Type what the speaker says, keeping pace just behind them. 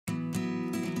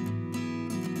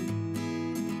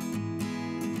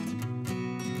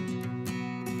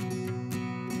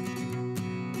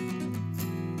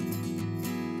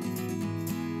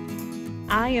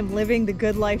I am living the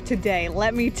good life today,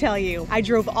 let me tell you. I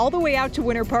drove all the way out to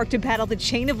Winter Park to paddle the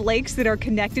chain of lakes that are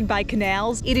connected by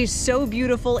canals. It is so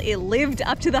beautiful, it lived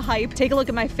up to the hype. Take a look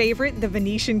at my favorite, the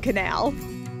Venetian Canal.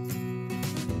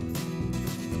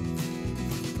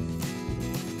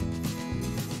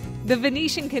 The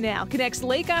Venetian Canal connects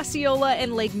Lake Osceola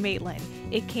and Lake Maitland.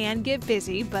 It can get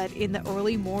busy, but in the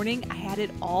early morning, I had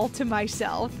it all to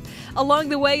myself. Along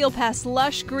the way, you'll pass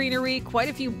lush greenery, quite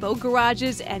a few boat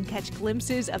garages, and catch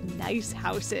glimpses of nice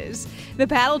houses. The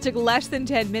paddle took less than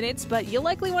 10 minutes, but you'll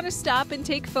likely want to stop and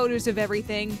take photos of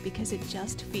everything because it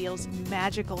just feels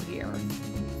magical here.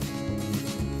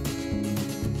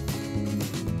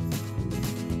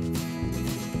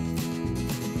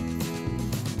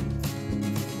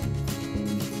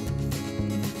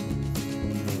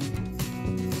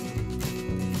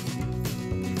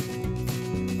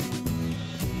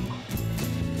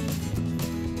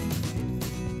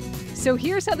 So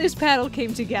here's how this paddle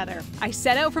came together. I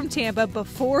set out from Tampa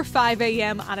before 5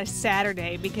 a.m. on a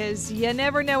Saturday because you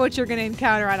never know what you're going to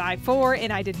encounter on I-4,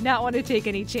 and I did not want to take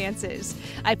any chances.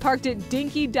 I parked at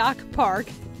Dinky Dock Park.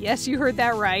 Yes, you heard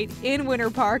that right, in Winter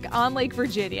Park on Lake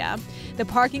Virginia. The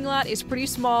parking lot is pretty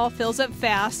small, fills up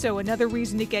fast, so another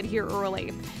reason to get here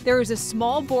early. There is a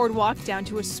small boardwalk down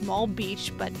to a small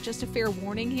beach, but just a fair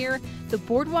warning here, the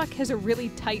boardwalk has a really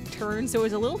tight turn, so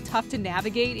it's a little tough to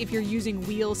navigate if you're using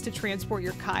wheels to transport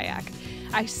your kayak.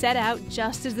 I set out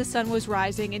just as the sun was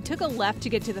rising and took a left to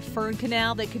get to the Fern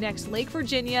Canal that connects Lake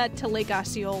Virginia to Lake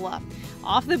Osceola.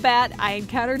 Off the bat, I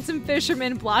encountered some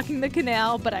fishermen blocking the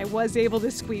canal, but I was able to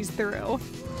squeeze through.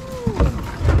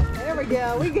 There we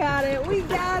go, we got it, we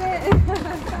got it!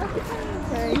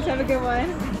 Thanks, have a good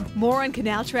one. More on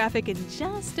canal traffic in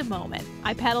just a moment.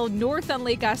 I paddled north on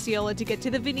Lake Osceola to get to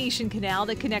the Venetian Canal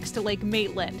that connects to Lake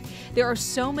Maitland. There are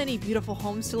so many beautiful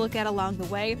homes to look at along the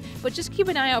way, but just keep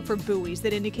an eye out for buoys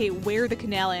that indicate where the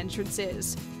canal entrance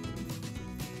is.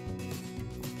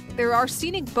 There are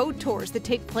scenic boat tours that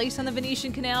take place on the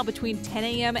Venetian Canal between 10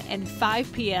 a.m. and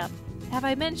 5 p.m. Have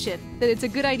I mentioned that it's a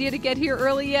good idea to get here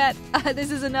early yet?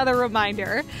 This is another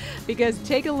reminder, because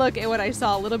take a look at what I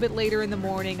saw a little bit later in the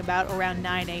morning, about around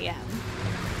 9 a.m.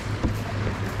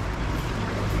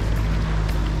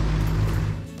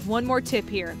 One more tip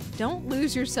here. Don't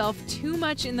lose yourself too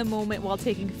much in the moment while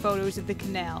taking photos of the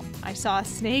canal. I saw a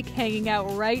snake hanging out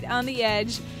right on the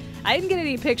edge. I didn't get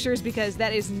any pictures because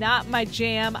that is not my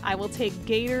jam. I will take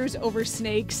gators over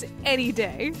snakes any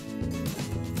day.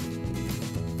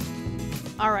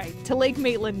 All right, to Lake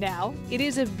Maitland now. It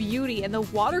is a beauty and the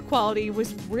water quality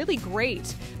was really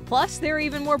great. Plus, there are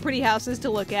even more pretty houses to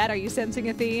look at. Are you sensing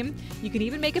a theme? You can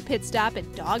even make a pit stop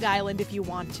at Dog Island if you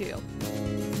want to.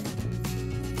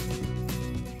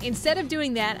 Instead of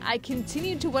doing that, I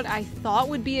continued to what I thought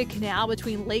would be a canal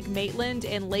between Lake Maitland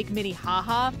and Lake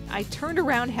Minnehaha. I turned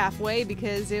around halfway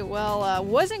because it,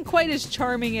 wasn't quite as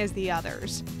charming as the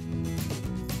others.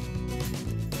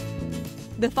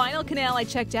 The final canal I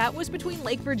checked out was between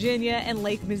Lake Virginia and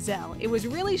Lake Mizell. It was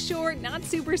really short, not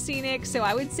super scenic, so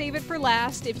I would save it for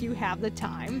last if you have the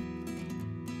time.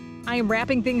 I am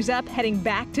wrapping things up, heading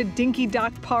back to Dinky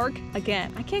Dock Park.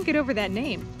 Again, I can't get over that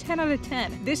name. 10 out of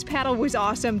 10. This paddle was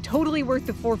awesome, totally worth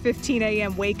the 4:15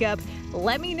 a.m. wake up.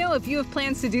 Let me know if you have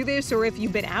plans to do this or if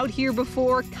you've been out here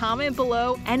before. Comment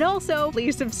below. And also,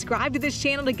 please subscribe to this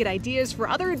channel to get ideas for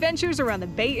other adventures around the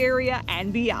Bay Area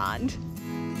and beyond.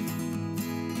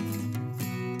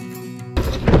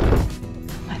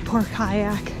 Poor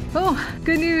kayak. Oh,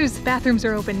 good news, bathrooms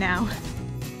are open now.